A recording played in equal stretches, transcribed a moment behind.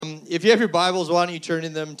If you have your Bibles, why don't you turn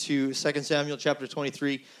in them to 2 Samuel chapter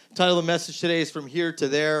 23. The title of the message today is From Here to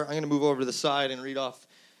There. I'm going to move over to the side and read off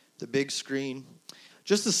the big screen.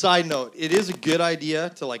 Just a side note, it is a good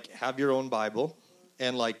idea to have your own Bible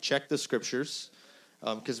and check the scriptures,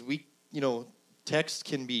 because text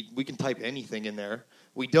can be, we can type anything in there.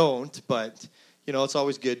 We don't, but it's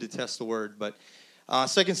always good to test the word. But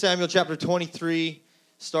 2 Samuel chapter 23,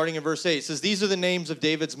 starting in verse 8, it says, "These are the names of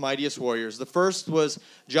David's mightiest warriors. The first was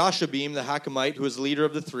Joshabim, the Hakamite, who was the leader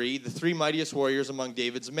of the three mightiest warriors among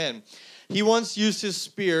David's men. He once used his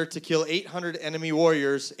spear to kill 800 enemy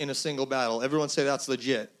warriors in a single battle." Everyone say that's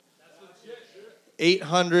legit.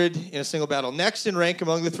 800 in a single battle. Next in rank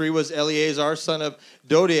among the three was Eleazar, son of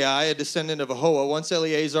Dodai, a descendant of Ahoah. Once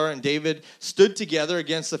Eleazar and David stood together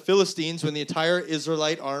against the Philistines when the entire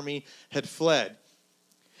Israelite army had fled.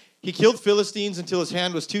 He killed Philistines until his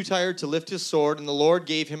hand was too tired to lift his sword, and the Lord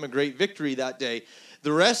gave him a great victory that day.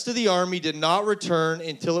 The rest of the army did not return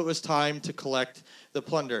until it was time to collect the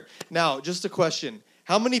plunder. Now, just a question.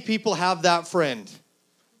 How many people have that friend?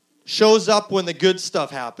 Shows up when the good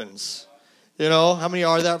stuff happens. How many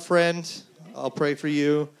are that friend? I'll pray for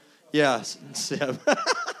you. Yes, Seb.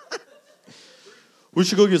 We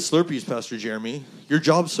should go get Slurpees, Pastor Jeremy. Your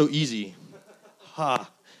job's so easy.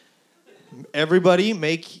 Ha. Everybody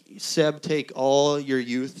make Seb take all your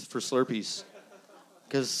youth for Slurpees,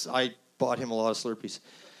 because I bought him a lot of Slurpees.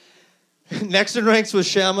 Next in ranks was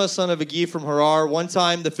Shammah, son of Agi from Harar. One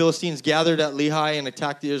time the Philistines gathered at Lehi and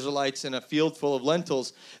attacked the Israelites in a field full of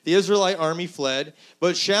lentils. The Israelite army fled,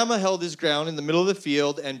 but Shammah held his ground in the middle of the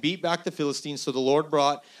field and beat back the Philistines, so the Lord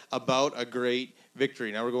brought about a great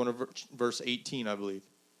victory. Now we're going to verse 18, I believe.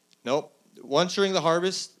 Nope. Once during the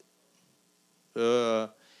harvest,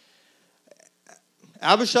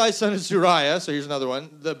 Abishai, son of Zeruiah, so here's another one,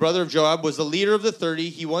 the brother of Joab, was the leader of the 30.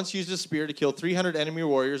 He once used a spear to kill 300 enemy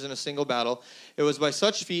warriors in a single battle. It was by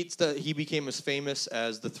such feats that he became as famous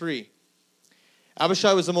as the three.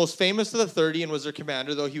 Abishai was the most famous of the 30 and was their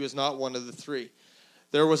commander, though he was not one of the three.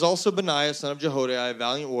 There was also Benaiah, son of Jehoiada, a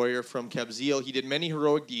valiant warrior from Kabzeel. He did many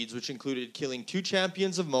heroic deeds, which included killing 2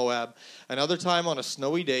 champions of Moab. Another time, on a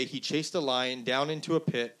snowy day, he chased a lion down into a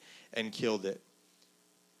pit and killed it.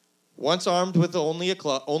 Once armed with only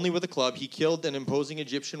with a club, he killed an imposing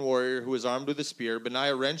Egyptian warrior who was armed with a spear.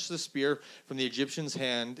 Benaiah wrenched the spear from the Egyptian's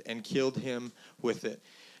hand and killed him with it.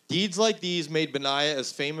 Deeds like these made Benaiah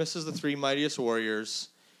as famous as the 3 mightiest warriors.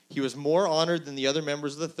 He was more honored than the other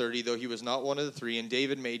members of the 30, though he was not one of the 3, and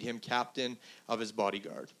David made him captain of his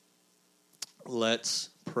bodyguard. Let's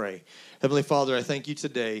pray. Heavenly Father, I thank you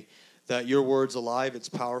today that your word's alive, it's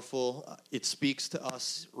powerful, it speaks to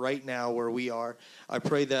us right now where we are. I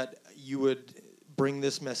pray that you would bring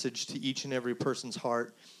this message to each and every person's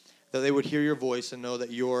heart, that they would hear your voice and know that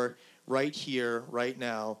you're right here, right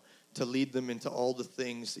now, to lead them into all the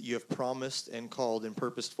things that you have promised and called and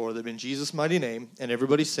purposed for them. In Jesus' mighty name, and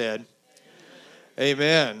everybody said,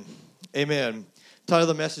 Amen. Amen. The title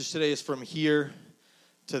of the message today is From Here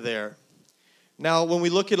to There. Now, when we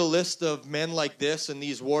look at a list of men like this and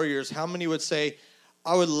these warriors, how many would say,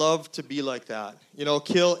 I would love to be like that?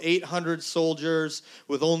 Kill 800 soldiers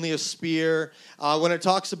with only a spear. When it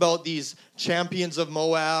talks about these champions of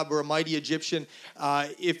Moab or a mighty Egyptian,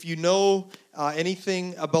 if you know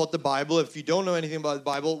anything about the Bible, if you don't know anything about the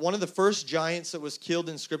Bible, one of the first giants that was killed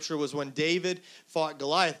in Scripture was when David fought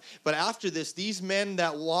Goliath. But after this, these men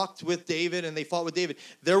that walked with David and they fought with David,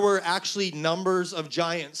 there were actually numbers of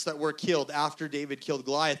giants that were killed after David killed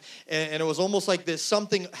Goliath. And it was almost like this,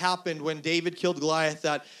 something happened when David killed Goliath,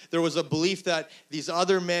 that there was a belief that these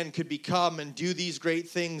other men could become and do these great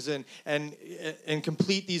things and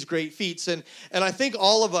complete these great feats. And I think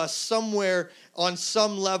all of us somewhere on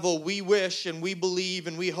some level, we wish and we believe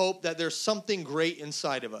and we hope that there's something great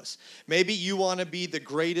inside of us. Maybe you want to be the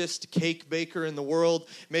greatest cake baker in the world.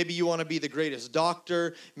 Maybe you want to be the greatest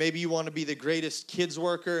doctor. Maybe you want to be the greatest kids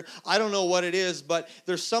worker. I don't know what it is, but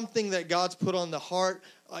there's something that God's put on the heart,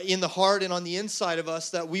 in the heart and on the inside of us,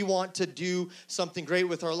 that we want to do something great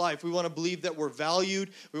with our life. We want to believe that we're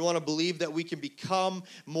valued. We want to believe that we can become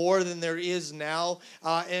more than there is now.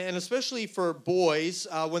 And especially for boys,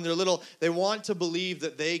 when they're little, they want to believe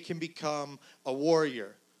that they can become a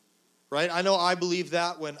warrior. Right? I know I believed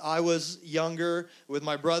that when I was younger with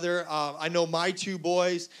my brother. I know my 2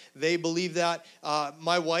 boys, they believe that.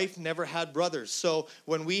 My wife never had brothers. So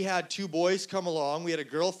when we had 2 boys come along, we had a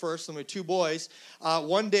girl first and we had 2 boys.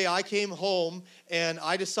 One day I came home and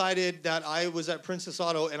I decided that I was at Princess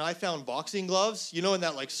Auto and I found boxing gloves, in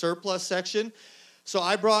that surplus section. So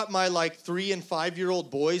I brought my 3 and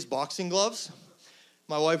 5-year-old boys boxing gloves.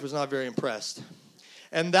 My wife was not very impressed.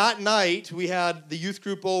 And that night, we had the youth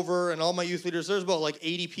group over and all my youth leaders. There's about like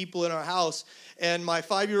 80 people in our house. And my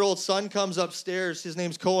 5-year-old son comes upstairs. His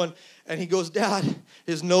name's Cohen. And he goes, Dad,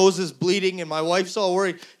 his nose is bleeding. And my wife's all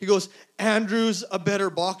worried. He goes, Andrew's a better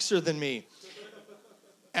boxer than me.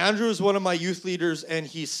 Andrew is one of my youth leaders, and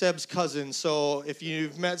he's Seb's cousin. So if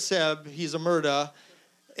you've met Seb, he's a murda,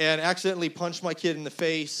 and accidentally punched my kid in the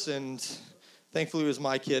face, and thankfully it was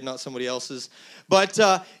my kid, not somebody else's. But,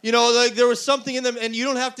 like there was something in them, and you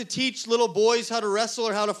don't have to teach little boys how to wrestle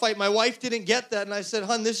or how to fight. My wife didn't get that, and I said,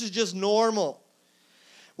 hon, this is just normal.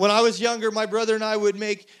 When I was younger, my brother and I would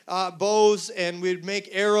make bows, and we'd make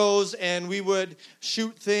arrows, and we would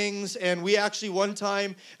shoot things. And we actually one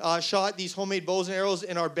time shot these homemade bows and arrows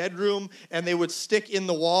in our bedroom, and they would stick in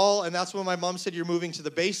the wall. And that's when my mom said, you're moving to the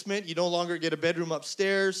basement. You no longer get a bedroom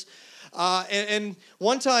upstairs. And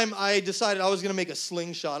one time I decided I was going to make a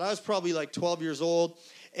slingshot. I was probably like 12 years old.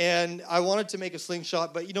 And I wanted to make a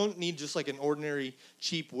slingshot, but you don't need just like an ordinary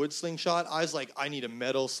cheap wood slingshot. I was like, I need a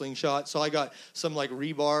metal slingshot. So I got some like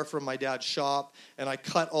rebar from my dad's shop, and I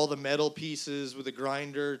cut all the metal pieces with a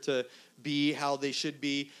grinder to be how they should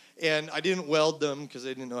be. And I didn't weld them because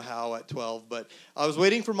I didn't know how at 12. But I was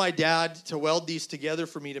waiting for my dad to weld these together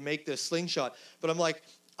for me to make this slingshot. But I'm like,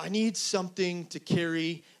 I need something to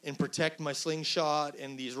carry and protect my slingshot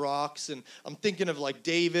and these rocks. And I'm thinking of like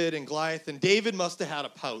David and Goliath. And David must have had a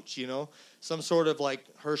pouch, some sort of like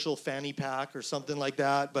Herschel fanny pack or something like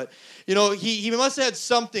that. But, he must have had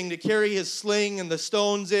something to carry his sling and the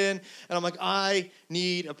stones in. And I'm like, I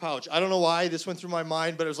need a pouch. I don't know why this went through my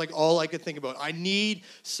mind, but it was like all I could think about. I need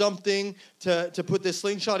something to put this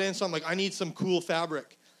slingshot in. So I'm like, I need some cool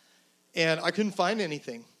fabric. And I couldn't find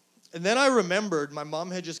anything. And then I remembered my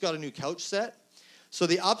mom had just got a new couch set. So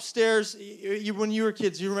the upstairs, when you were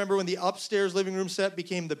kids, you remember when the upstairs living room set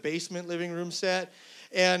became the basement living room set?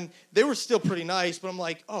 And they were still pretty nice, but I'm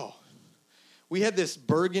like, we had this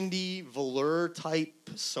burgundy velour type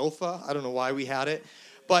sofa. I don't know why we had it,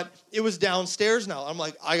 but it was downstairs now. I'm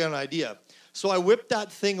like, I got an idea. So I whipped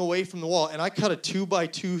that thing away from the wall, and I cut a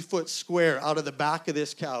 2x2 foot square out of the back of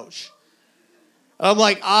this couch. I'm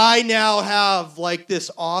like, I now have like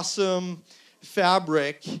this awesome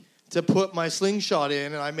fabric to put my slingshot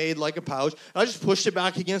in, and I made like a pouch. And I just pushed it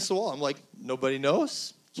back against the wall. I'm like, nobody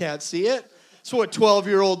knows, can't see it. That's what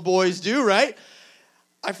 12-year-old boys do, right?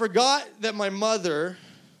 I forgot that my mother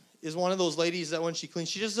is one of those ladies that when she cleans,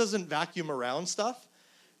 she just doesn't vacuum around stuff.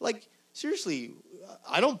 Like, seriously,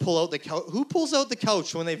 I don't pull out the couch. Who pulls out the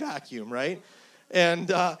couch when they vacuum, right? And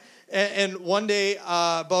one day,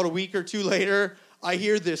 about a week or two later, I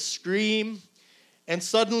hear this scream, and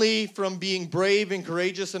suddenly from being brave and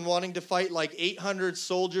courageous and wanting to fight like 800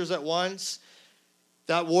 soldiers at once,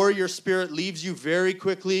 that warrior spirit leaves you very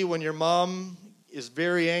quickly when your mom is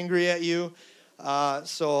very angry at you.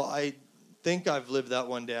 So I think I've lived that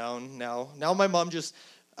one down now. Now my mom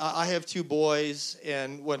I have 2 boys,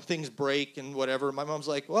 and when things break and whatever, my mom's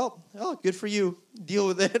like, well, good for you. Deal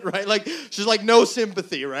with it, right? Like, she's like, no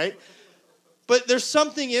sympathy, right? But there's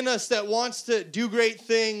something in us that wants to do great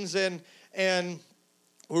things, and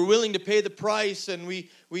we're willing to pay the price, and we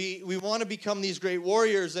want to become these great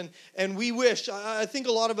warriors, and we wish. I think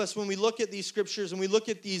a lot of us, when we look at these scriptures and we look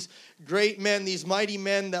at these great men, these mighty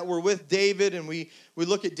men that were with David, and we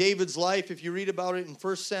look at David's life, if you read about it in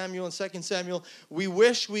 1 Samuel and 2 Samuel, we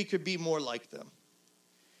wish we could be more like them.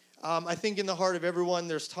 I think in the heart of everyone,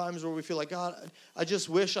 there's times where we feel like, God, I just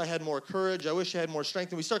wish I had more courage. I wish I had more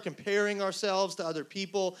strength. And we start comparing ourselves to other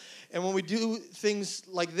people. And when we do things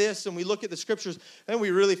like this and we look at the scriptures, then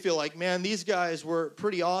we really feel like, man, these guys were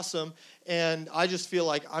pretty awesome. And I just feel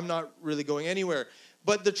like I'm not really going anywhere.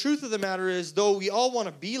 But the truth of the matter is, though we all want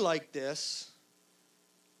to be like this,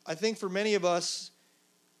 I think for many of us,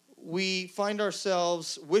 we find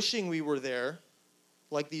ourselves wishing we were there,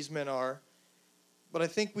 like these men are. But I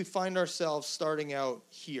think we find ourselves starting out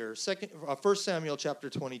here. 1 Samuel chapter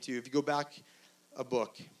 22. If you go back a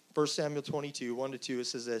book, 1 Samuel 22, 1-2, it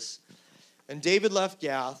says this. And David left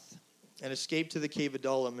Gath and escaped to the cave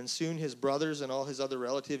Adullam, and soon his brothers and all his other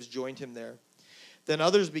relatives joined him there. Then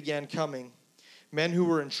others began coming, men who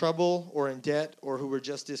were in trouble or in debt or who were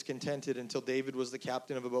just discontented, until David was the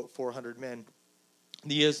captain of about 400 men.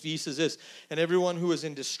 The ESV says this, and everyone who was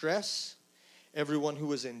in distress, everyone who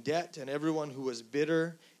was in debt, and everyone who was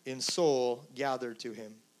bitter in soul gathered to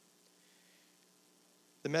him.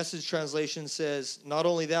 The Message translation says, not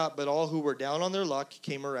only that, but all who were down on their luck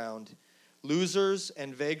came around, losers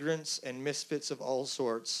and vagrants and misfits of all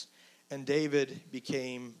sorts, and David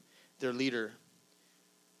became their leader.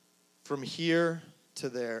 From here to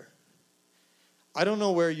there. I don't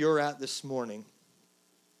know where you're at this morning,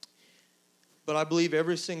 But I believe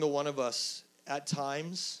every single one of us, at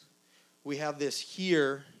times, we have this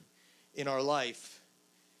here in our life.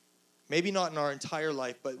 Maybe not in our entire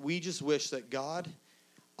life, but we just wish that, God,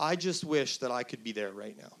 I just wish that I could be there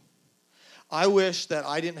right now. I wish that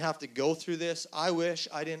I didn't have to go through this. I wish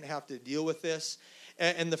I didn't have to deal with this.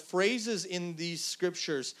 And the phrases in these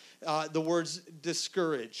scriptures, the words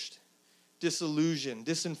discouraged, disillusioned,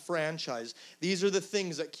 disenfranchised, these are the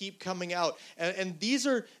things that keep coming out. And these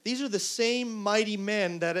are the same mighty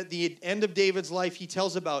men that at the end of David's life he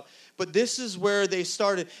tells about. But this is where they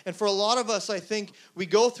started. And for a lot of us, I think we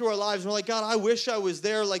go through our lives and we're like, God, I wish I was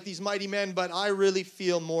there like these mighty men, but I really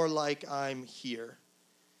feel more like I'm here.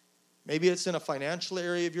 Maybe it's in a financial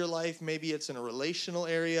area of your life. Maybe it's in a relational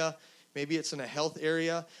area. Maybe it's in a health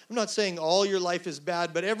area. I'm not saying all your life is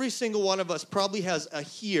bad, but every single one of us probably has a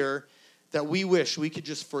here that we wish we could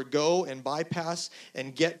just forgo and bypass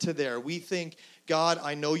and get to there. We think, God,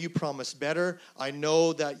 I know you promised better. I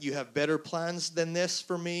know that you have better plans than this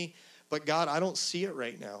for me. But God, I don't see it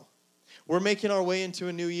right now. We're making our way into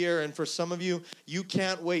a new year. And for some of you, you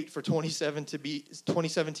can't wait for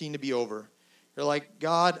 2017 to be over. You're like,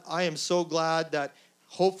 God, I am so glad that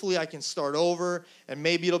hopefully I can start over and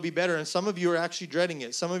maybe it'll be better. And some of you are actually dreading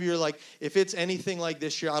it. Some of you are like, if it's anything like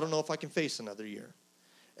this year, I don't know if I can face another year.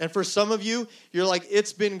 And for some of you, you're like,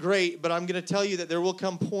 it's been great, but I'm going to tell you that there will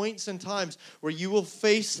come points and times where you will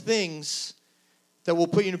face things that will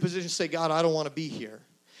put you in a position to say, God, I don't want to be here.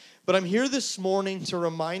 But I'm here this morning to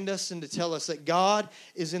remind us and to tell us that God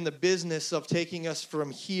is in the business of taking us from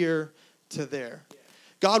here to there.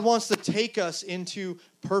 God wants to take us into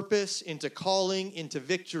purpose, into calling, into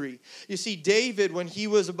victory. You see, David, when he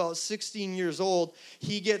was about 16 years old,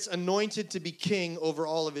 he gets anointed to be king over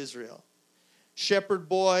all of Israel. Shepherd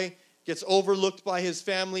boy, gets overlooked by his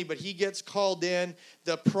family, but he gets called in.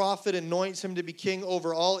 The prophet anoints him to be king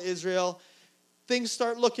over all Israel. Things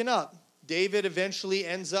start looking up. David eventually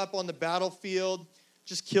ends up on the battlefield,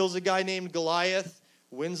 just kills a guy named Goliath,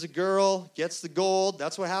 wins a girl, gets the gold.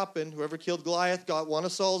 That's what happened. Whoever killed Goliath got one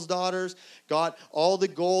of Saul's daughters, got all the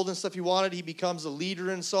gold and stuff he wanted. He becomes a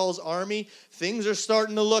leader in Saul's army. Things are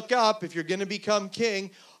starting to look up if you're going to become king.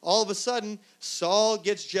 All of a sudden, Saul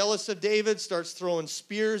gets jealous of David, starts throwing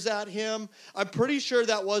spears at him. I'm pretty sure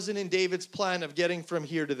that wasn't in David's plan of getting from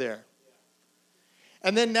here to there.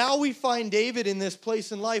 And then now we find David in this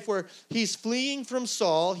place in life where he's fleeing from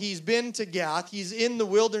Saul. He's been to Gath. He's in the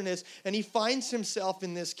wilderness, and he finds himself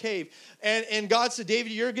in this cave. And God said,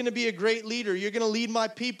 David, you're going to be a great leader. You're going to lead my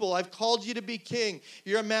people. I've called you to be king.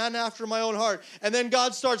 You're a man after my own heart. And then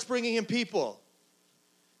God starts bringing him people.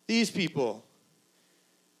 These people.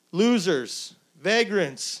 Losers,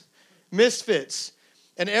 vagrants, misfits,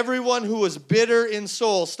 and everyone who was bitter in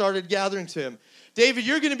soul started gathering to him. David,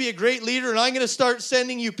 you're going to be a great leader, and I'm going to start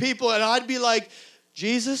sending you people. And I'd be like,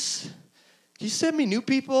 Jesus, can you send me new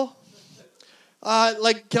people?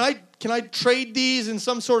 Can I trade these in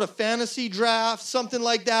some sort of fantasy draft, something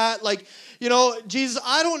like that? Like, Jesus,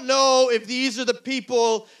 I don't know if these are the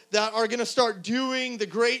people that are going to start doing the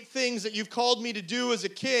great things that you've called me to do as a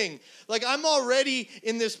king. Like, I'm already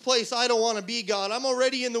in this place I don't want to be, God. I'm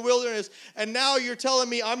already in the wilderness, and now you're telling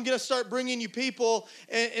me I'm going to start bringing you people.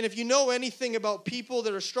 And if you know anything about people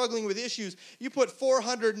that are struggling with issues, you put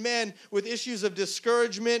 400 men with issues of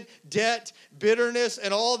discouragement, debt, bitterness,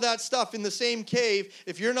 and all that stuff in the same cave.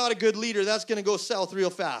 If you're not a good leader, that's going to go south real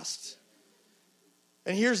fast.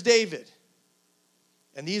 And here's David.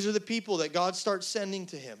 And these are the people that God starts sending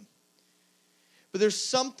to him. But there's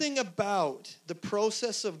something about the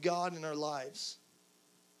process of God in our lives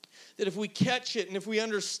that if we catch it and if we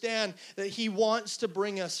understand that he wants to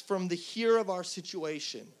bring us from the here of our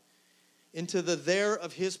situation into the there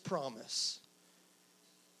of his promise,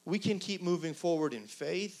 we can keep moving forward in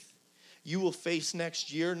faith. You will face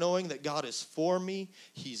next year knowing that God is for me.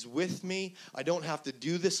 He's with me. I don't have to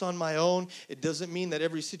do this on my own. It doesn't mean that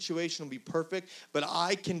every situation will be perfect, but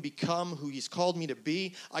I can become who he's called me to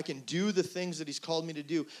be. I can do the things that he's called me to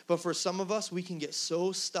do. But for some of us, we can get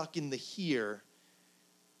so stuck in the here.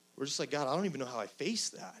 We're just like, God, I don't even know how I face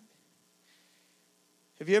that.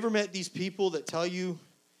 Have you ever met these people that tell you,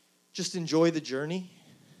 just enjoy the journey?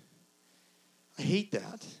 I hate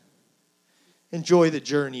that. Enjoy the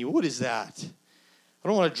journey. What is that? I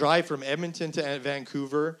don't want to drive from Edmonton to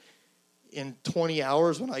Vancouver in 20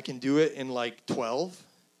 hours when I can do it in like 12.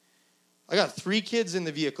 I got 3 kids in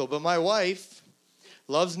the vehicle, but my wife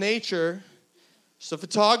loves nature. She's a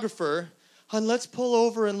photographer. Hon, let's pull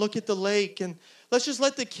over and look at the lake and let's just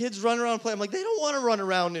let the kids run around and play. I'm like, they don't want to run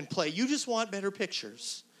around and play. You just want better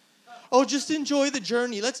pictures. Oh, just enjoy the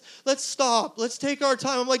journey. Let's stop. Let's take our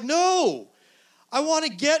time. I'm like, no. I want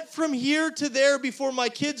to get from here to there before my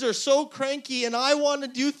kids are so cranky and I want to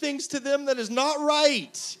do things to them that is not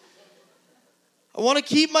right. I want to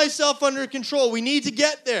keep myself under control. We need to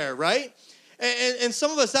get there, right? And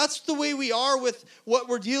some of us, that's the way we are with what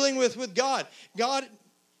we're dealing with God. God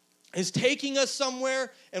is taking us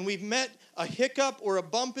somewhere and we've met a hiccup or a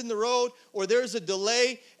bump in the road or there's a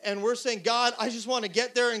delay and we're saying, God, I just want to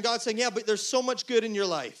get there. And God's saying, yeah, but there's so much good in your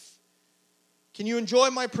life. Can you enjoy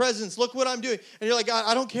my presence? Look what I'm doing. And you're like, God,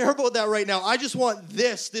 I don't care about that right now. I just want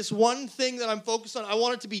this one thing that I'm focused on. I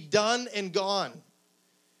want it to be done and gone.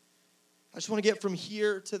 I just want to get from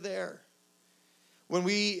here to there. When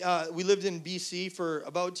we lived in BC for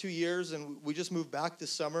about 2 years, and we just moved back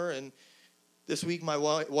this summer, and this week my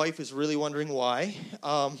wife is really wondering why.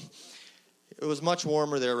 It was much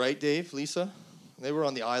warmer there, right, Dave, Lisa? They were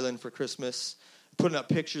on the island for Christmas, putting up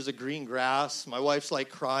pictures of green grass. My wife's like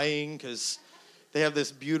crying because they have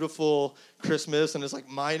this beautiful Christmas, and it's like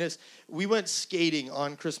minus. We went skating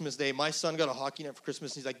on Christmas Day. My son got a hockey net for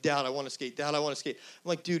Christmas, and he's like, Dad, I want to skate. Dad, I want to skate. I'm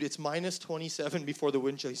like, dude, it's minus 27 before the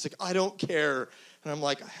wind chill. He's like, I don't care. And I'm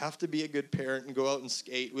like, I have to be a good parent and go out and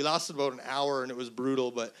skate. We lasted about an hour, and it was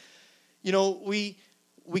brutal. But, you know, we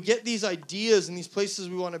get these ideas and these places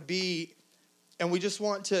we want to be, and we just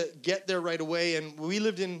want to get there right away. And we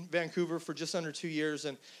lived in Vancouver for just under 2 years,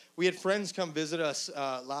 and we had friends come visit us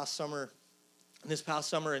this past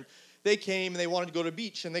summer, and they came and they wanted to go to the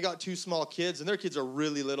beach, and they got 2 small kids, and their kids are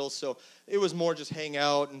really little, so it was more just hang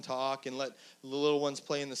out and talk and let the little ones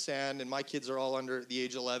play in the sand, and my kids are all under the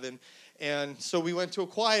age of 11, and so we went to a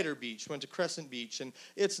quieter beach, went to Crescent Beach, and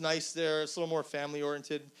it's nice there. It's a little more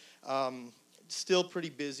family-oriented, still pretty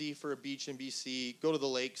busy for a beach in BC. Go to the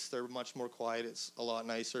lakes. They're much more quiet. It's a lot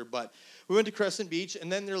nicer, but we went to Crescent Beach,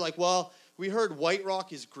 and then they're like, well, we heard White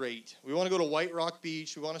Rock is great. We want to go to White Rock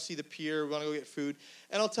Beach. We want to see the pier. We want to go get food.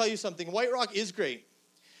 And I'll tell you something. White Rock is great.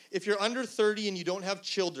 If you're under 30 and you don't have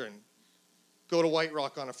children, go to White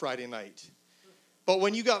Rock on a Friday night. But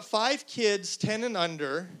when you got 5 kids, 10 and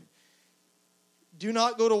under, do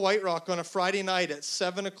not go to White Rock on a Friday night at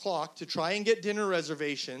 7 o'clock to try and get dinner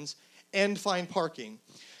reservations and find parking.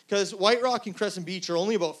 Because White Rock and Crescent Beach are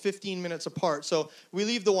only about 15 minutes apart. So we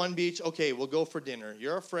leave the one beach. Okay, we'll go for dinner.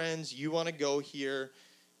 You're our friends. You want to go here.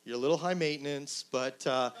 You're a little high maintenance, but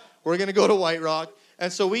we're going to go to White Rock.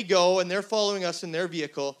 And so we go, and they're following us in their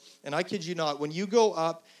vehicle. And I kid you not, when you go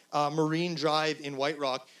up Marine Drive in White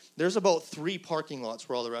Rock, there's about 3 parking lots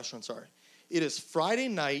where all the restaurants are. It is Friday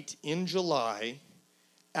night in July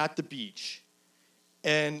at the beach.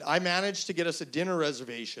 And I managed to get us a dinner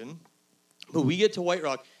reservation. But we get to White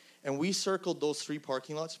Rock, and we circled those 3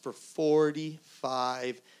 parking lots for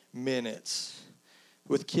 45 minutes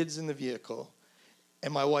with kids in the vehicle.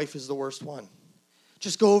 And my wife is the worst one.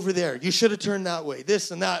 Just go over there. You should have turned that way,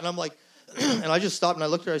 this and that. And I'm like, and I just stopped and I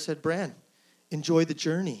looked at her. I said, Bran, enjoy the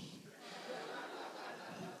journey.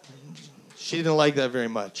 She didn't like that very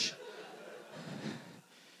much.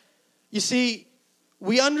 You see,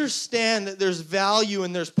 we understand that there's value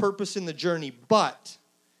and there's purpose in the journey, but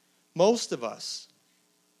most of us,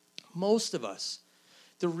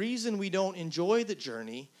 the reason we don't enjoy the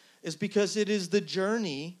journey is because it is the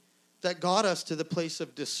journey that got us to the place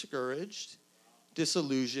of discouraged,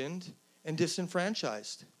 disillusioned, and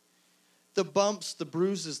disenfranchised. The bumps, the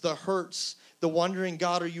bruises, the hurts, the wondering,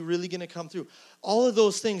 God, are you really going to come through? All of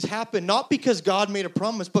those things happen not because God made a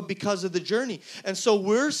promise, but because of the journey. And so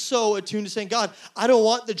we're so attuned to saying, God, I don't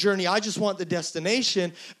want the journey. I just want the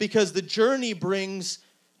destination, because the journey brings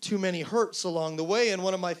too many hurts along the way. And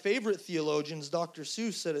one of my favorite theologians, Dr.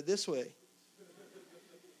 Seuss, said it this way.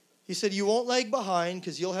 He said, you won't lag behind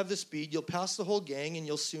because you'll have the speed. You'll pass the whole gang and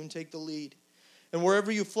you'll soon take the lead. And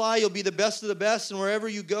wherever you fly, you'll be the best of the best. And wherever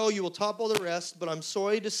you go, you will topple the rest. But I'm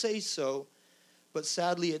sorry to say so, but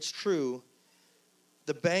sadly it's true.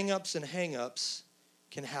 The bang-ups and hang-ups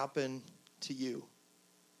can happen to you.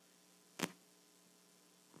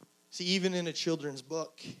 See, even in a children's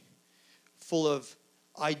book full of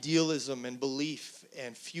idealism and belief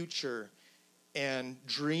and future and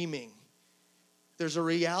dreaming, there's a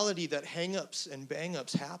reality that hang-ups and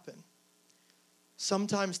bang-ups happen.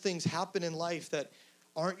 Sometimes things happen in life that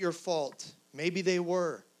aren't your fault. Maybe they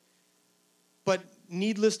were. But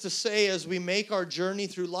needless to say, as we make our journey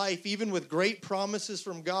through life, even with great promises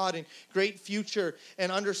from God and great future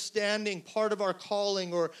and understanding part of our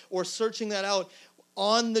calling or searching that out,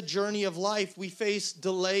 on the journey of life, we face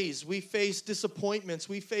delays, we face disappointments,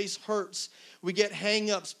 we face hurts, we get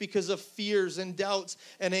hang-ups because of fears and doubts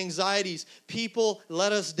and anxieties. People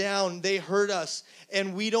let us down, they hurt us,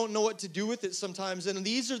 and we don't know what to do with it sometimes. And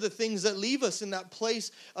these are the things that leave us in that place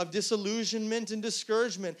of disillusionment and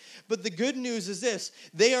discouragement. But the good news is this: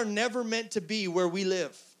 they are never meant to be where we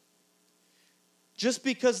live. Just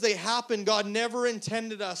because they happen, God never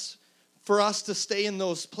intended for us to stay in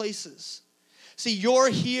those places. See, your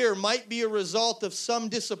here might be a result of some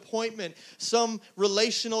disappointment, some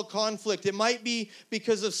relational conflict. It might be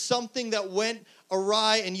because of something that went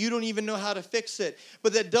awry and you don't even know how to fix it.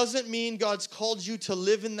 But that doesn't mean God's called you to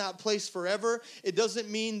live in that place forever. It doesn't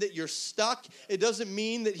mean that you're stuck. It doesn't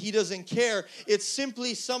mean that He doesn't care. It's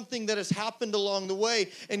simply something that has happened along the way.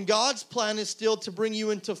 And God's plan is still to bring you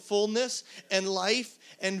into fullness and life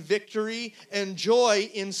and victory and joy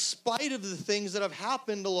in spite of the things that have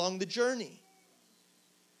happened along the journey.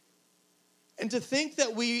 And to think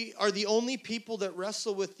that we are the only people that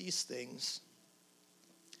wrestle with these things,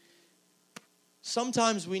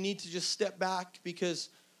 sometimes we need to just step back, because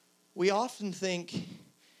we often think,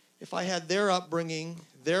 if I had their upbringing,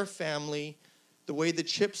 their family, the way the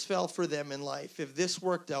chips fell for them in life, if this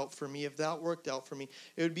worked out for me, if that worked out for me,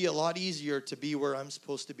 it would be a lot easier to be where I'm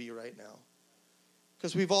supposed to be right now.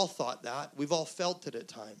 Because we've all thought that. We've all felt it at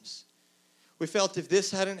times. We felt if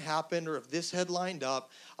this hadn't happened or if this had lined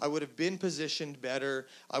up, I would have been positioned better.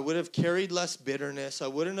 I would have carried less bitterness. I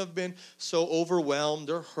wouldn't have been so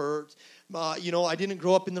overwhelmed or hurt. I didn't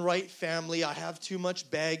grow up in the right family. I have too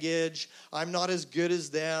much baggage. I'm not as good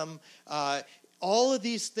as them. All of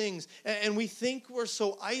these things. And we think we're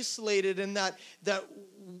so isolated and that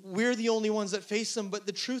we're the only ones that face them. But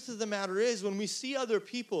the truth of the matter is, when we see other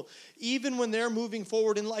people, even when they're moving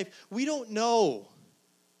forward in life, we don't know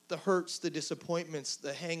the hurts, the disappointments,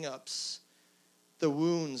 the hang-ups, the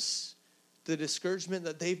wounds, the discouragement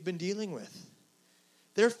that they've been dealing with.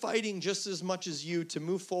 They're fighting just as much as you to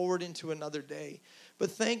move forward into another day.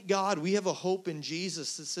 But thank God we have a hope in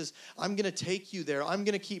Jesus that says, I'm going to take you there. I'm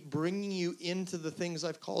going to keep bringing you into the things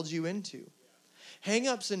I've called you into.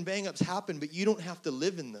 Hang-ups and bang-ups happen, but you don't have to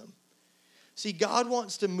live in them. See, God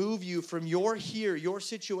wants to move you from your here, your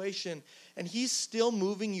situation, and He's still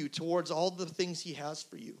moving you towards all the things He has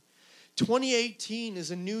for you. 2018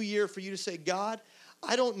 is a new year for you to say, God,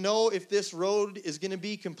 I don't know if this road is going to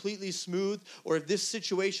be completely smooth or if this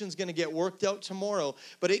situation is going to get worked out tomorrow,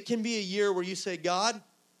 but it can be a year where you say, God,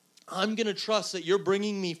 I'm going to trust that you're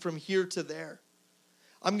bringing me from here to there.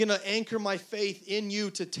 I'm going to anchor my faith in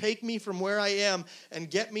you to take me from where I am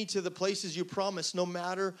and get me to the places you promised, no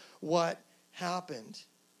matter what happened.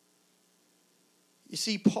 You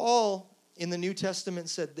see, Paul in the New Testament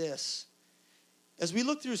said this. As we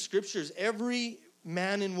look through scriptures, every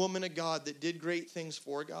man and woman of God that did great things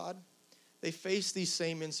for God, they faced these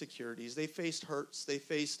same insecurities. They faced hurts. They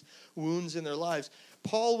faced wounds in their lives.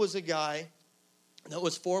 Paul was a guy that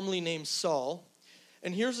was formerly named Saul.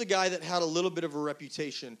 And here's a guy that had a little bit of a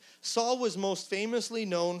reputation. Saul was most famously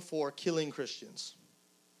known for killing Christians.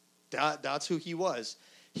 That's who he was.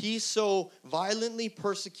 He so violently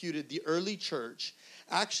persecuted the early church.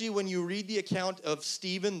 Actually, when you read the account of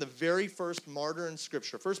Stephen, the very first martyr in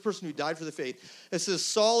Scripture, first person who died for the faith, it says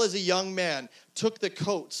Saul, as a young man, took the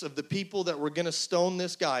coats of the people that were going to stone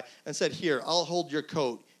this guy and said, here, I'll hold your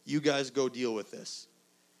coat. You guys go deal with this.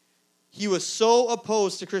 He was so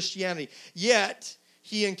opposed to Christianity. Yet,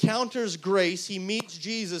 he encounters grace. He meets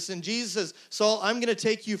Jesus, and Jesus says, Saul, I'm going to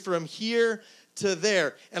take you from here to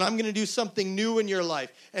there, and I'm going to do something new in your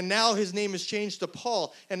life. And now his name is changed to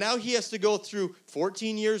Paul, and now he has to go through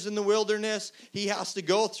 14 years in the wilderness. He has to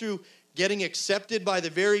go through getting accepted by the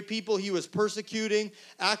very people he was persecuting,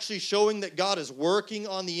 actually showing that God is working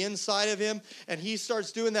on the inside of him, and he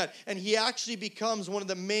starts doing that, and he actually becomes one of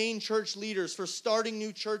the main church leaders for starting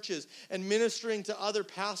new churches and ministering to other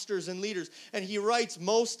pastors and leaders, and he writes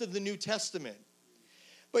most of the New Testament.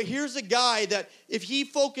 But here's a guy that if he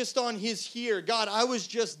focused on his here, God, I was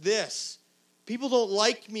just this. People don't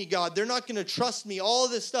like me, God. They're not going to trust me, all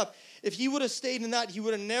of this stuff. If he would have stayed in that, he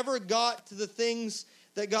would have never got to the things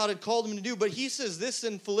that God had called him to do. But he says this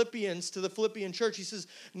in Philippians to the Philippian church. He says,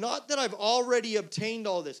 not that I've already obtained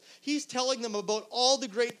all this. He's telling them about all the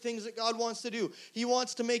great things that God wants to do. He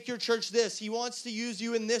wants to make your church this. He wants to use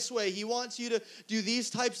you in this way. He wants you to do these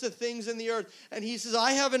types of things in the earth. And he says,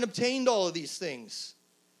 I haven't obtained all of these things.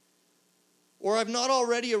 Or I've not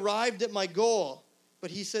already arrived at my goal.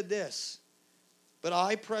 But he said this, but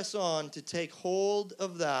I press on to take hold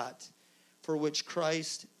of that for which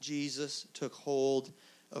Christ Jesus took hold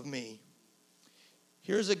of me.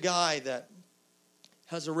 Here's a guy that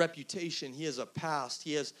has a reputation. He has a past.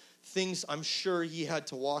 He has things I'm sure he had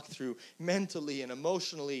to walk through mentally and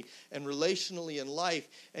emotionally and relationally in life.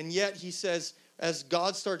 And yet he says, as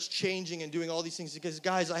God starts changing and doing all these things, because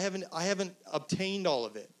guys, I haven't obtained all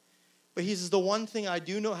of it. But he says, the one thing I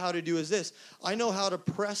do know how to do is this. I know how to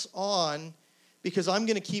press on because I'm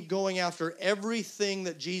going to keep going after everything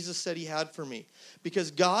that Jesus said he had for me. Because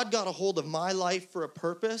God got a hold of my life for a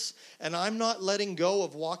purpose, and I'm not letting go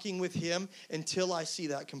of walking with him until I see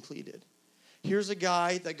that completed. Here's a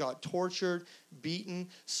guy that got tortured, beaten,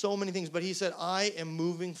 so many things. But he said, I am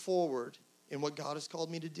moving forward in what God has called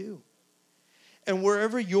me to do. And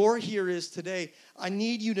wherever your here is today, I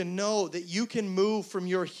need you to know that you can move from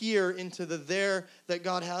your here into the there that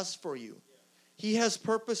God has for you. He has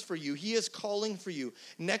purpose for you. He is calling for you.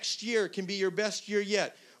 Next year can be your best year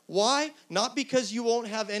yet. Why? Not because you won't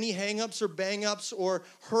have any hang-ups or bang-ups or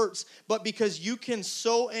hurts, but because you can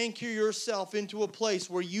so anchor yourself into a place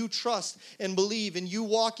where you trust and believe and you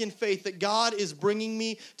walk in faith that God is bringing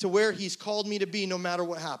me to where he's called me to be no matter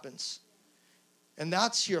what happens. And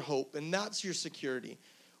that's your hope, and that's your security.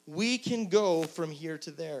 We can go from here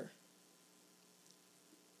to there.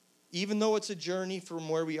 Even though it's a journey from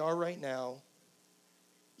where we are right now,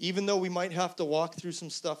 even though we might have to walk through some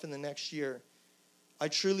stuff in the next year, I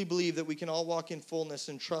truly believe that we can all walk in fullness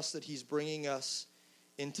and trust that he's bringing us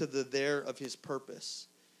into the there of his purpose.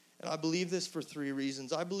 And I believe this for 3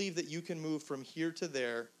 reasons. I believe that you can move from here to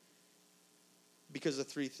there because of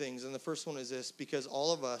 3 things. And the first one is this, because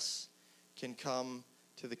all of us can come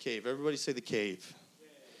to the cave. Everybody say the cave.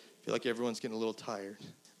 I feel like everyone's getting a little tired.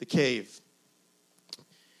 The cave.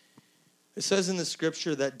 It says in the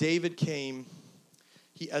scripture that David came,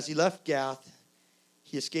 as he left Gath,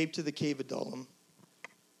 he escaped to the cave of Adullam.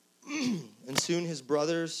 And soon his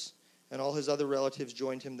brothers and all his other relatives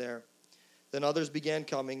joined him there. Then others began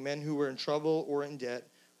coming, men who were in trouble or in debt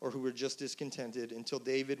or who were just discontented, until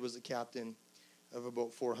David was the captain of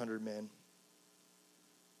about 400 men.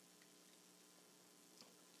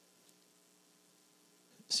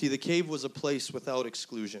 See, the cave was a place without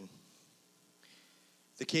exclusion.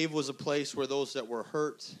 The cave was a place where those that were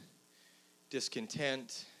hurt,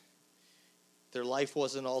 discontent, their life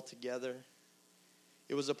wasn't all together.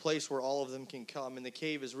 It was a place where all of them can come. And the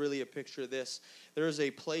cave is really a picture of this. There is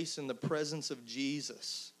a place in the presence of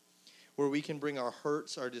Jesus where we can bring our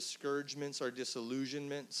hurts, our discouragements, our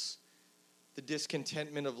disillusionments, the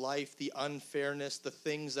discontentment of life, the unfairness, the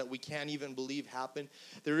things that we can't even believe happen.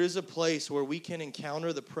 There is a place where we can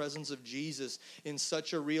encounter the presence of Jesus in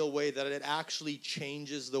such a real way that it actually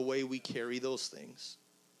changes the way we carry those things.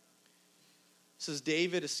 It says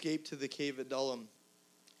David escaped to the cave of Adullam.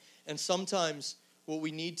 And sometimes what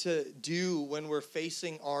we need to do when we're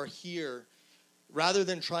facing our here, rather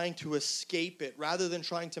than trying to escape it, rather than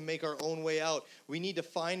trying to make our own way out, we need to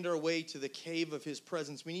find our way to the cave of his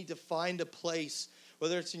presence. We need to find a place,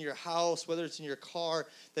 whether it's in your house, whether it's in your car,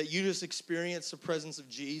 that you just experience the presence of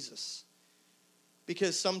Jesus.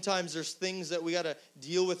 Because sometimes there's things that we got to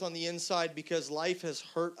deal with on the inside because life has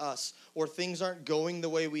hurt us or things aren't going the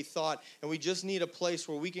way we thought. And we just need a place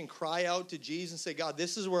where we can cry out to Jesus and say, God,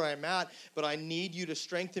 this is where I'm at, but I need you to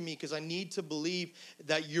strengthen me because I need to believe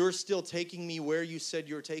that you're still taking me where you said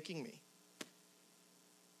you're taking me.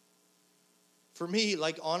 For me,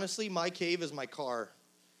 like honestly, my cave is my car.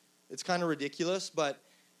 It's kind of ridiculous, but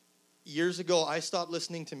years ago, I stopped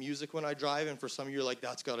listening to music when I drive, and for some of you, you're like,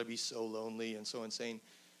 that's got to be so lonely and so insane.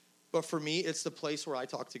 But for me, it's the place where I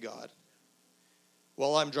talk to God.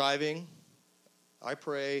 While I'm driving, I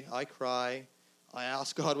pray, I cry, I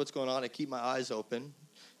ask God what's going on, I keep my eyes open,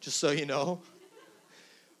 just so you know.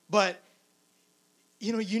 But,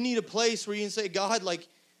 you know, you need a place where you can say, God, like,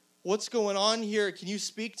 what's going on here? Can you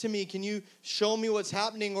speak to me? Can you show me what's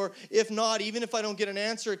happening? Or if not, even if I don't get an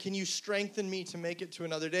answer, can you strengthen me to make it to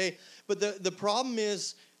another day? But the problem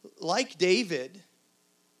is, like David,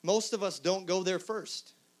 most of us don't go there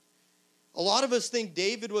first. A lot of us think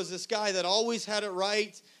David was this guy that always had it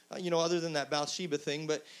right, other than that Bathsheba thing,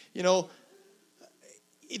 but,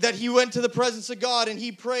 that he went to the presence of God and he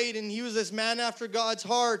prayed and he was this man after God's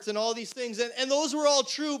heart and all these things. And those were all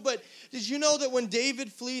true. But did you know that when David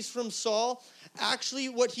flees from Saul, actually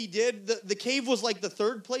what he did, the cave was like the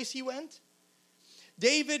 3rd place he went?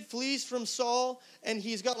 David flees from Saul and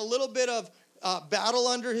he's got a little bit of battle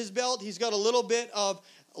under his belt. He's got a little bit of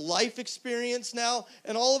life experience now.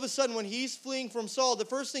 And all of a sudden, when he's fleeing from Saul, the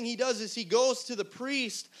first thing he does is he goes to the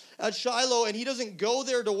priest at Shiloh, and he doesn't go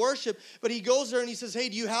there to worship, but he goes there and he says, hey,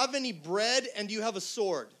 do you have any bread and do you have a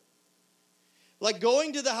sword? Like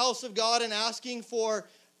going to the house of God and asking for,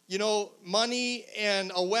 money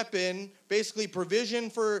and a weapon, basically provision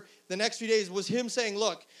for the next few days, was him saying,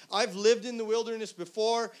 look, I've lived in the wilderness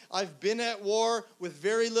before. I've been at war with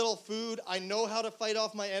very little food. I know how to fight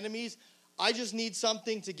off my enemies. I just need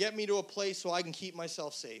something to get me to a place so I can keep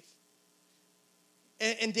myself safe.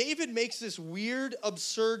 And David makes this weird,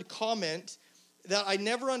 absurd comment that I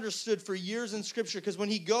never understood for years in Scripture, because when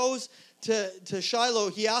he goes to Shiloh,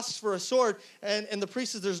 he asks for a sword, and the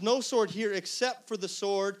priest says, there's no sword here except for the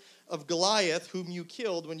sword of Goliath, whom you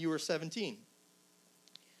killed when you were 17.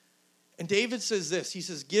 And David says this, he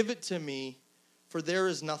says, give it to me, for there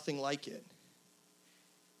is nothing like it.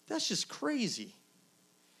 That's just crazy.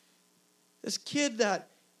 This kid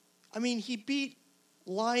he beat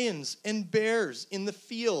lions and bears in the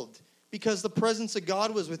field because the presence of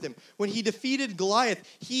God was with him. When he defeated Goliath,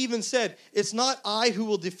 he even said, it's not I who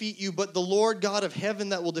will defeat you, but the Lord God of heaven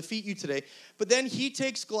that will defeat you today. But then he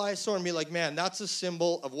takes Goliath's sword and be like, man, that's a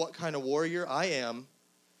symbol of what kind of warrior I am.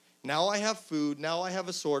 Now I have food. Now I have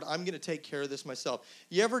a sword. I'm going to take care of this myself.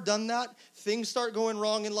 You ever done that? Things start going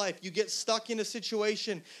wrong in life. You get stuck in a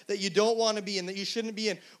situation that you don't want to be in, that you shouldn't be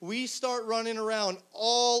in. We start running around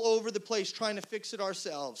all over the place trying to fix it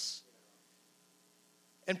ourselves.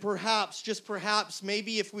 And perhaps, just perhaps,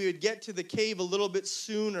 maybe if we would get to the cave a little bit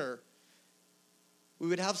sooner, we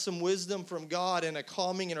would have some wisdom from God and a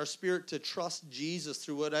calming in our spirit to trust Jesus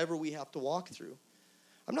through whatever we have to walk through.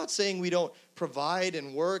 I'm not saying we don't provide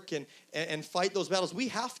and work and fight those battles. We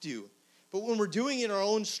have to. But when we're doing it in our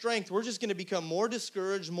own strength, we're just going to become more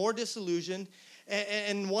discouraged, more disillusioned,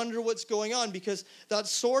 and wonder what's going on, because that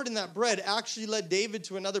sword and that bread actually led David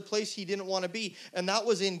to another place he didn't want to be, and that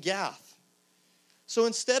was in Gath. So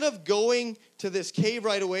instead of going to this cave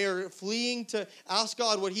right away or fleeing to ask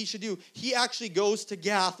God what he should do, he actually goes to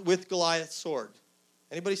Gath with Goliath's sword.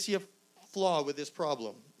 Anybody see a flaw with this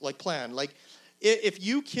plan? If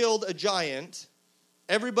you killed a giant,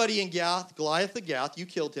 everybody in Gath, Goliath of Gath, you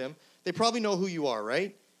killed him, they probably know who you are,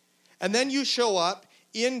 right? And then you show up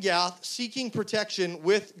in Gath seeking protection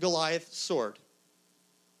with Goliath's sword.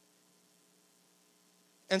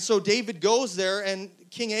 And so David goes there, and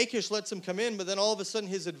King Achish lets him come in, but then all of a sudden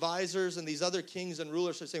his advisors and these other kings and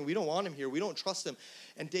rulers are saying, we don't want him here, we don't trust him.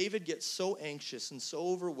 And David gets so anxious and so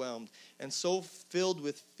overwhelmed and so filled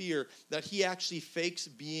with fear that he actually fakes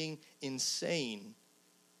being insane,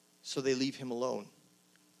 so they leave him alone.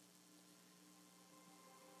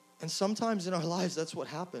 And sometimes in our lives, that's what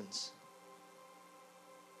happens.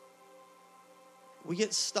 We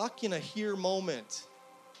get stuck in a here moment.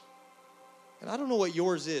 And I don't know what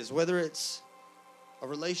yours is, whether it's a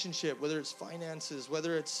relationship, whether it's finances,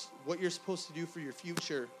 whether it's what you're supposed to do for your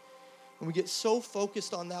future. When we get so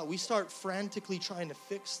focused on that, we start frantically trying to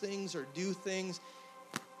fix things or do things.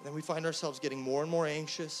 And then we find ourselves getting more and more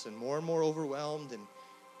anxious and more overwhelmed and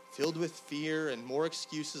filled with fear and more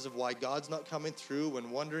excuses of why God's not coming through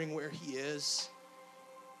and wondering where he is.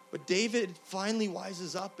 But David finally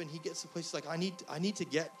wises up, and he gets to a place like, I need to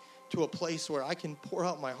get to a place where I can pour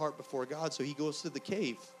out my heart before God. So he goes to the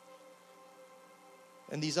cave.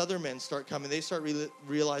 And these other men start coming. They start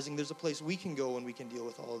realizing there's a place we can go and we can deal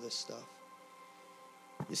with all of this stuff.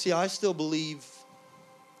 You see, I still believe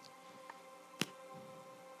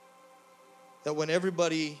that when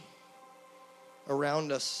everybody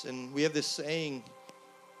around us, and we have this saying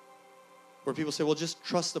where people say, well, just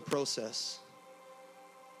trust the process.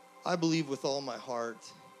 I believe with all my heart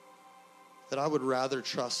that I would rather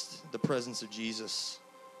trust the presence of Jesus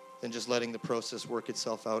than just letting the process work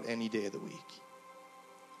itself out any day of the week.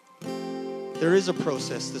 There is a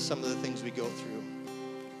process to some of the things we go through.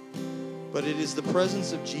 But it is the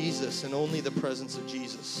presence of Jesus, and only the presence of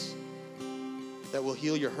Jesus, that will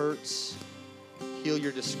heal your hurts, heal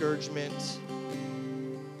your discouragement,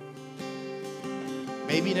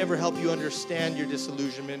 maybe never help you understand your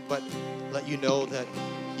disillusionment, but let you know that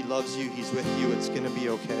he loves you, he's with you, it's going to be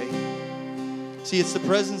okay. See, it's the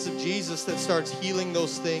presence of Jesus that starts healing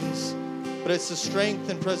those things, but it's the strength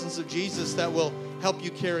and presence of Jesus that will help you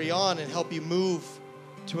carry on and help you move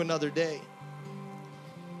to another day.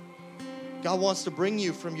 God wants to bring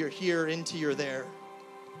you from your here into your there,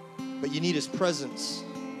 but you need his presence.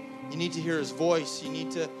 You need to hear his voice. You need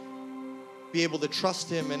to be able to trust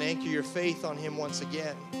him and anchor your faith on him once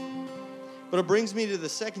again. But it brings me to the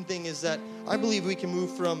second thing, is that I believe we can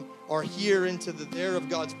move from our here into the there of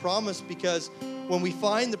God's promise, because when we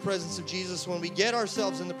find the presence of Jesus, when we get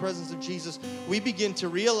ourselves in the presence of Jesus, we begin to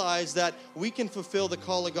realize that we can fulfill the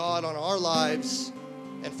call of God on our lives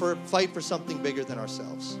and fight for something bigger than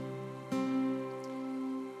ourselves.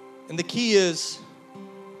 And the key is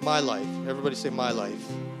my life. Everybody say my life.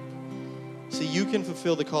 See, you can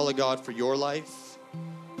fulfill the call of God for your life,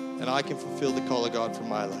 and I can fulfill the call of God for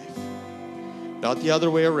my life. Not the other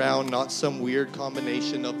way around, not some weird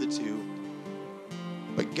combination of the two.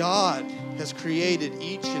 But God has created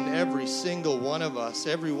each and every single one of us,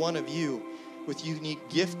 every one of you, with unique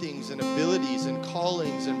giftings and abilities and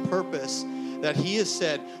callings and purpose that He has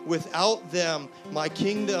said, without them, my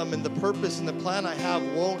kingdom and the purpose and the plan I have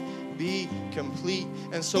won't be complete.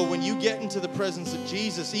 And so when you get into the presence of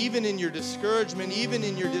Jesus, even in your discouragement, even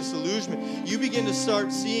in your disillusionment, you begin to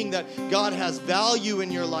start seeing that God has value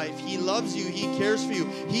in your life. He loves you. He cares for you.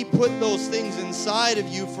 He put those things inside of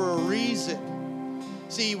you for a reason.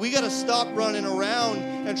 See, we got to stop running around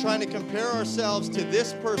and trying to compare ourselves to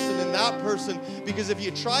this person and that person, because if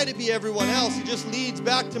you try to be everyone else, it just leads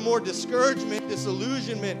back to more discouragement,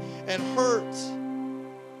 disillusionment, and hurt.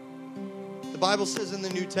 The Bible says in the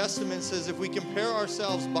New Testament, says if we compare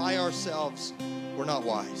ourselves by ourselves, we're not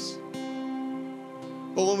wise.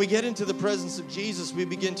 But when we get into the presence of Jesus, we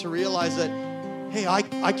begin to realize that, hey, I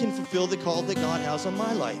can fulfill the call that God has on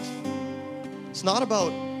my life. It's not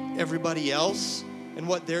about everybody else and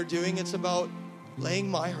what they're doing. It's about laying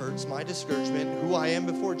my hurts, my discouragement, who I am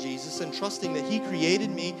before Jesus, and trusting that He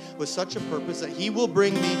created me with such a purpose that He will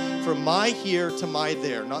bring me from my here to my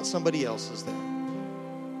there, not somebody else's there.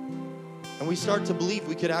 And we start to believe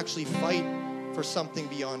we could actually fight for something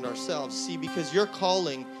beyond ourselves. See, because your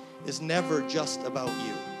calling is never just about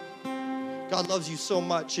you. God loves you so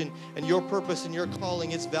much, and your purpose and your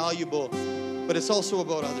calling is valuable, but it's also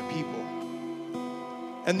about other people.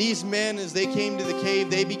 And these men, as they came to the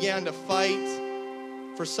cave, they began to fight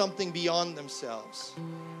for something beyond themselves.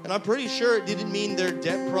 And I'm pretty sure it didn't mean their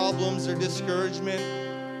debt problems, their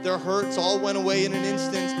discouragement, their hurts all went away in an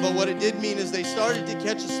instant. But what it did mean is they started to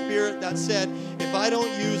catch a spirit that said, if I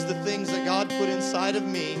don't use the things that God put inside of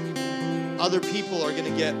me, other people are going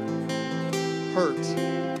to get hurt.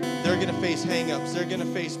 They're going to face hang-ups. They're going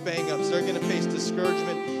to face bang-ups. They're going to face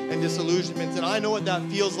discouragement and disillusionment. And I know what that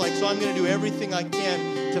feels like, so I'm going to do everything I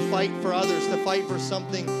can to fight for others, to fight for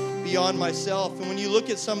something beyond myself. And when you look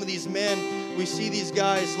at some of these men, we see these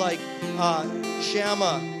guys like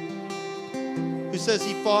Shammah, who says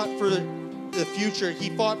he fought for the future. He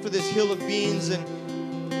fought for this hill of beans, and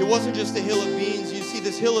it wasn't just a hill of beans. You see,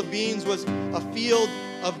 this hill of beans was a field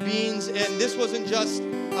of beans, and this wasn't just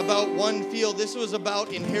about one field. This was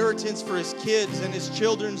about inheritance for his kids and his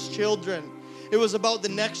children's children. It was about the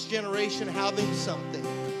next generation having something.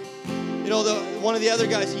 You know, one of the other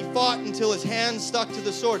guys, he fought until his hands stuck to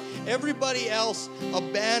the sword. Everybody else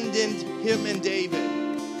abandoned him and David.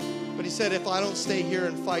 But he said, if I don't stay here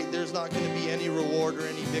and fight, there's not going to be any reward or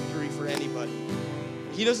any victory for anybody.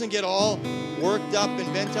 He doesn't get all worked up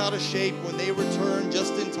and bent out of shape when they return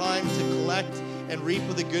just in time to collect and reap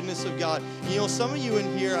of the goodness of God. You know, some of you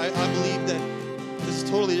in here, I believe that this is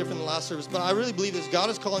totally different than the last service, but I really believe this. God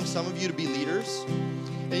is calling some of you to be leaders.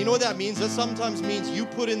 And you know what that means? That sometimes means you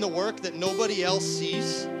put in the work that nobody else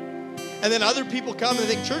sees. And then other people come and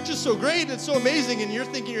think, church is so great, it's so amazing. And you're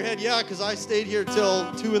thinking in your head, yeah, because I stayed here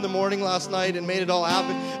till 2 a.m. last night and made it all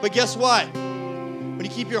happen. But guess what? When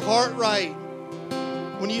you keep your heart right,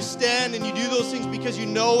 when you stand and you do those things because you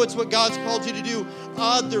know it's what God's called you to do,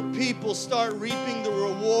 other people start reaping the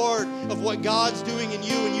reward of what God's doing in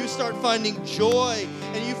you, and you start finding joy,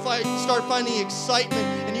 and you start finding excitement,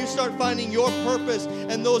 and you start finding your purpose.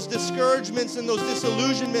 And those discouragements and those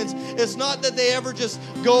disillusionments, it's not that they ever just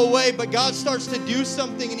go away, but God starts to do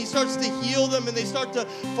something, and He starts to heal them, and they start to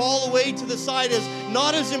fall away to the side as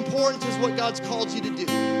not as important as what God's called you to do.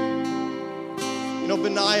 You know,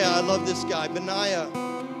 Benaiah, I love this guy. Benaiah,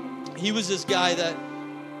 he was this guy that,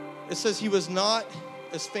 it says he was not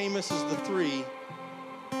as famous as the 3,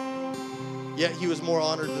 yet he was more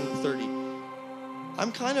honored than the 30.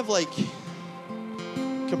 I'm kind of like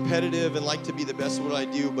competitive and like to be the best at what I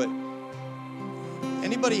do, but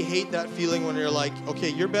anybody hate that feeling when you're like, okay,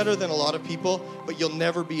 you're better than a lot of people, but you'll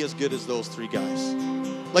never be as good as those 3 guys?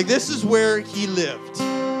 Like, this is where he lived.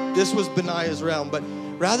 This was Benaiah's realm. But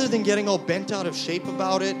rather than getting all bent out of shape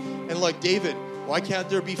about it, and like, David, why can't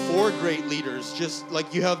there be 4 great leaders? Just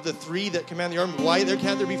like you have the 3 that command the army. Why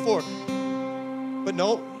can't there be 4? But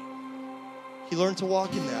no, he learned to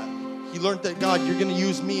walk in that. He learned that, God, you're going to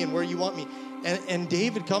use me and where you want me. And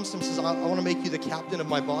David comes to him and says, I want to make you the captain of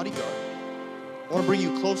my bodyguard. I want to bring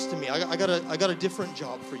you close to me. I got a different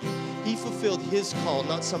job for you. He fulfilled his call,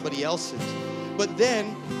 not somebody else's. But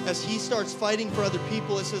then, as he starts fighting for other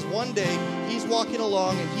people, it says one day he's walking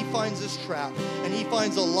along and he finds this trap. And he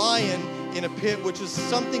finds a lion in a pit, which is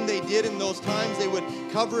something they did in those times. They would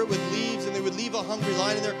cover it with leaves and they would leave a hungry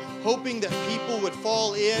lion in there, hoping that people would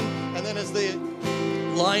fall in. And then as the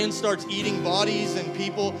lion starts eating bodies and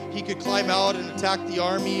people. He could climb out and attack the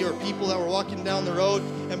army or people that were walking down the road.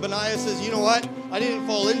 And Benaiah says, you know what? I didn't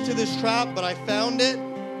fall into this trap, but I found it.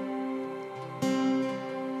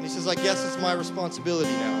 And he says, I guess it's my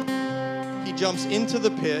responsibility now. He jumps into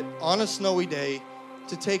the pit on a snowy day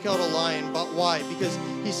to take out a lion. But why? Because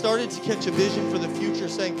he started to catch a vision for the future,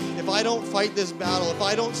 saying, if I don't fight this battle, if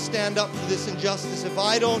I don't stand up for this injustice, if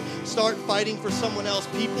I don't start fighting for someone else,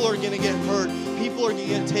 people are going to get hurt. People are going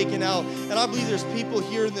to get taken out. And I believe there's people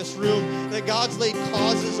here in this room that God's laid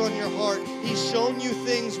causes on your heart. He's shown you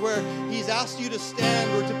things where He's asked you to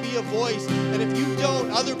stand or to be a voice. And if you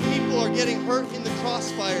don't, other people are getting hurt in the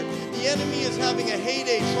crossfire. The enemy is having a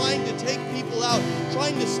heyday trying to take people out,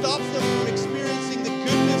 trying to stop them from experiencing the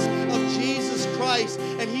goodness of Jesus Christ.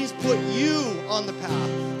 And He's put you on the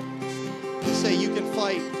path to say you can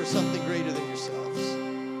fight for something greater than yourselves.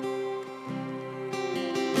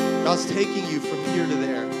 God's taking you from here to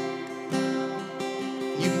there.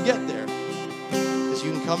 You can get there because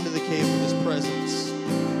you can come to the cave of His presence.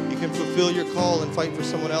 You can fulfill your call and fight for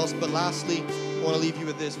someone else. But lastly, I want to leave you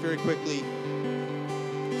with this very quickly.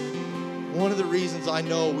 One of the reasons I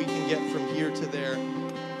know we can get from here to there,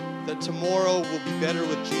 that tomorrow will be better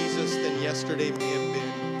with Jesus than yesterday may have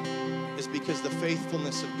been, is because the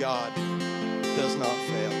faithfulness of God does not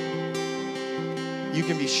fail. You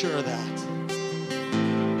can be sure of that.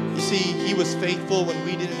 You see, He was faithful when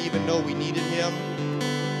we didn't even know we needed Him.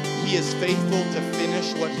 He is faithful to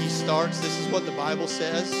finish what He starts. This is what the Bible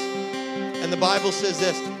says. And the Bible says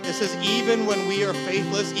this. It says, even when we are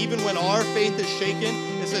faithless, even when our faith is shaken,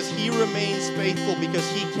 it says He remains faithful because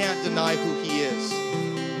He can't deny who He is.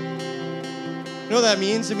 You know what that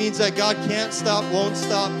means? It means that God can't stop, won't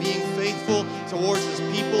stop being faithful towards His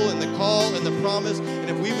people and the call and the promise. And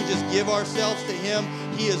if we would just give ourselves to Him,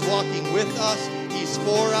 He is walking with us. He's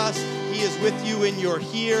for us. He is with you in your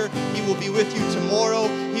here. He will be with you tomorrow.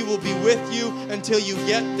 He will be with you until you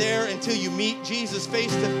get there, until you meet Jesus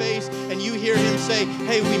face to face and you hear Him say,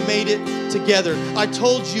 hey, we made it together. I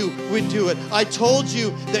told you we'd do it. I told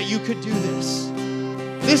you that you could do this.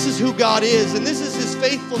 This is who God is, and this is His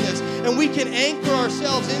faithfulness, and we can anchor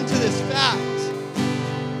ourselves into this fact.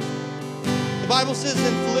 The Bible says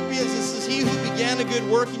in Philippians, this is He who began a good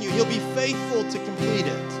work in you. He'll be faithful to complete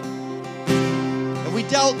it. And we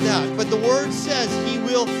doubt that, but the Word says He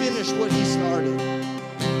will finish what He started.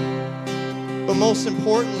 But most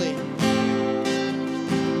importantly,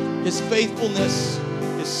 His faithfulness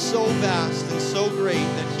is so vast and so great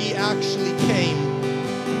that He actually came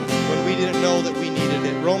when we didn't know that we needed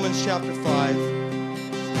it. Romans chapter 5.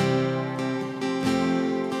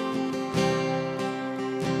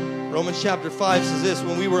 Romans chapter 5 says this,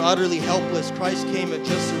 when we were utterly helpless, Christ came at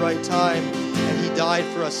just the right time, and He died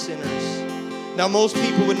for us sinners. Now most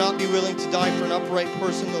people would not be willing to die for an upright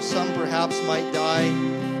person, though some perhaps might die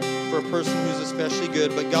for a person who's especially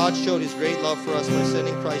good. But God showed His great love for us by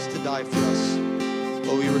sending Christ to die for us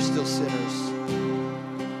while we were still sinners.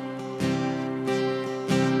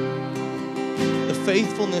 The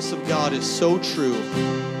faithfulness of God is so true,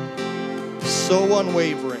 so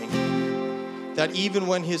unwavering, that even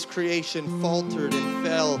when His creation faltered and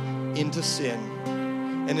fell into sin,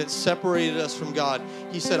 and it separated us from God,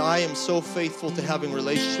 He said, I am so faithful to having a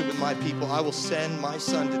relationship with my people. I will send my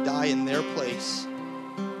Son to die in their place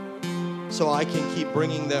so I can keep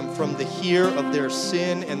bringing them from the here of their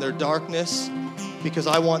sin and their darkness, because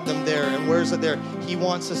I want them there. And where's it there? He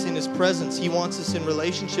wants us in His presence. He wants us in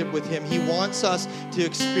relationship with Him. He wants us to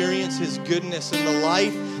experience His goodness and the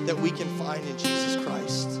life that we can find in Jesus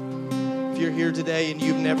Christ. If you're here today and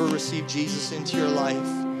you've never received Jesus into your life,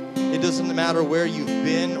 it doesn't matter where you've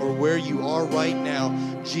been or where you are right now.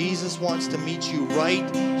 Jesus wants to meet you right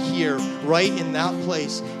here, right in that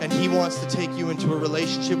place. And He wants to take you into a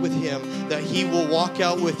relationship with Him that He will walk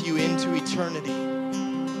out with you into eternity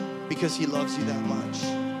because He loves you that much.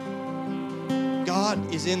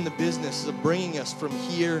 God is in the business of bringing us from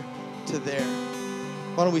here to there.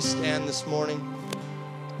 Why don't we stand this morning?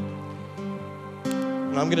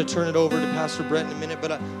 And I'm going to turn it over to Pastor Brett in a minute,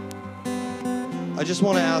 but I just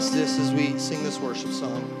want to ask this as we sing this worship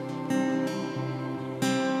song.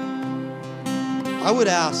 I would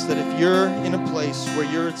ask that if you're in a place where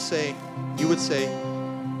you would say,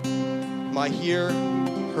 my here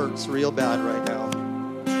hurts real bad right now.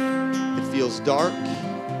 It feels dark.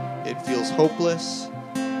 It feels hopeless.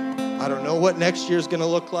 I don't know what next year's going to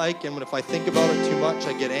look like, and if I think about it too much,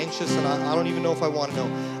 I get anxious, and I don't even know if I want to know.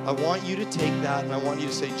 I want you to take that, and I want you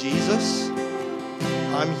to say, Jesus,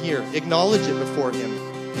 I'm here. Acknowledge it before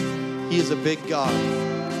Him. He is a big God.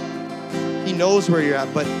 He knows where you're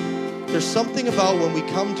at, but There's something about when we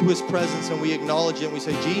come to his presence and we acknowledge it and we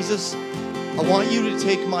say, Jesus, I want you to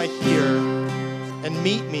take my here and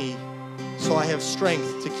meet me so I have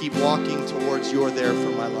strength to keep walking towards your there for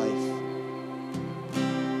my life.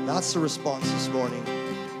 That's the response this morning.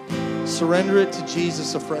 Surrender it to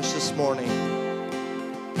Jesus afresh this morning.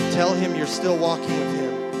 Tell him you're still walking with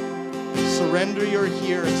him. Surrender your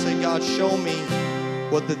here and say, God, show me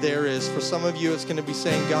what the there is. For some of you, it's going to be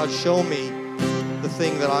saying, God, show me the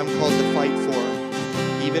thing that I'm called to fight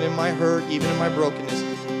for. Even in my hurt, even in my brokenness,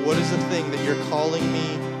 what is the thing that you're calling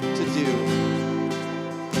me to do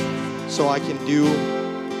so I can do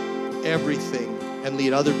everything and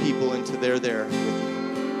lead other people into their there with you?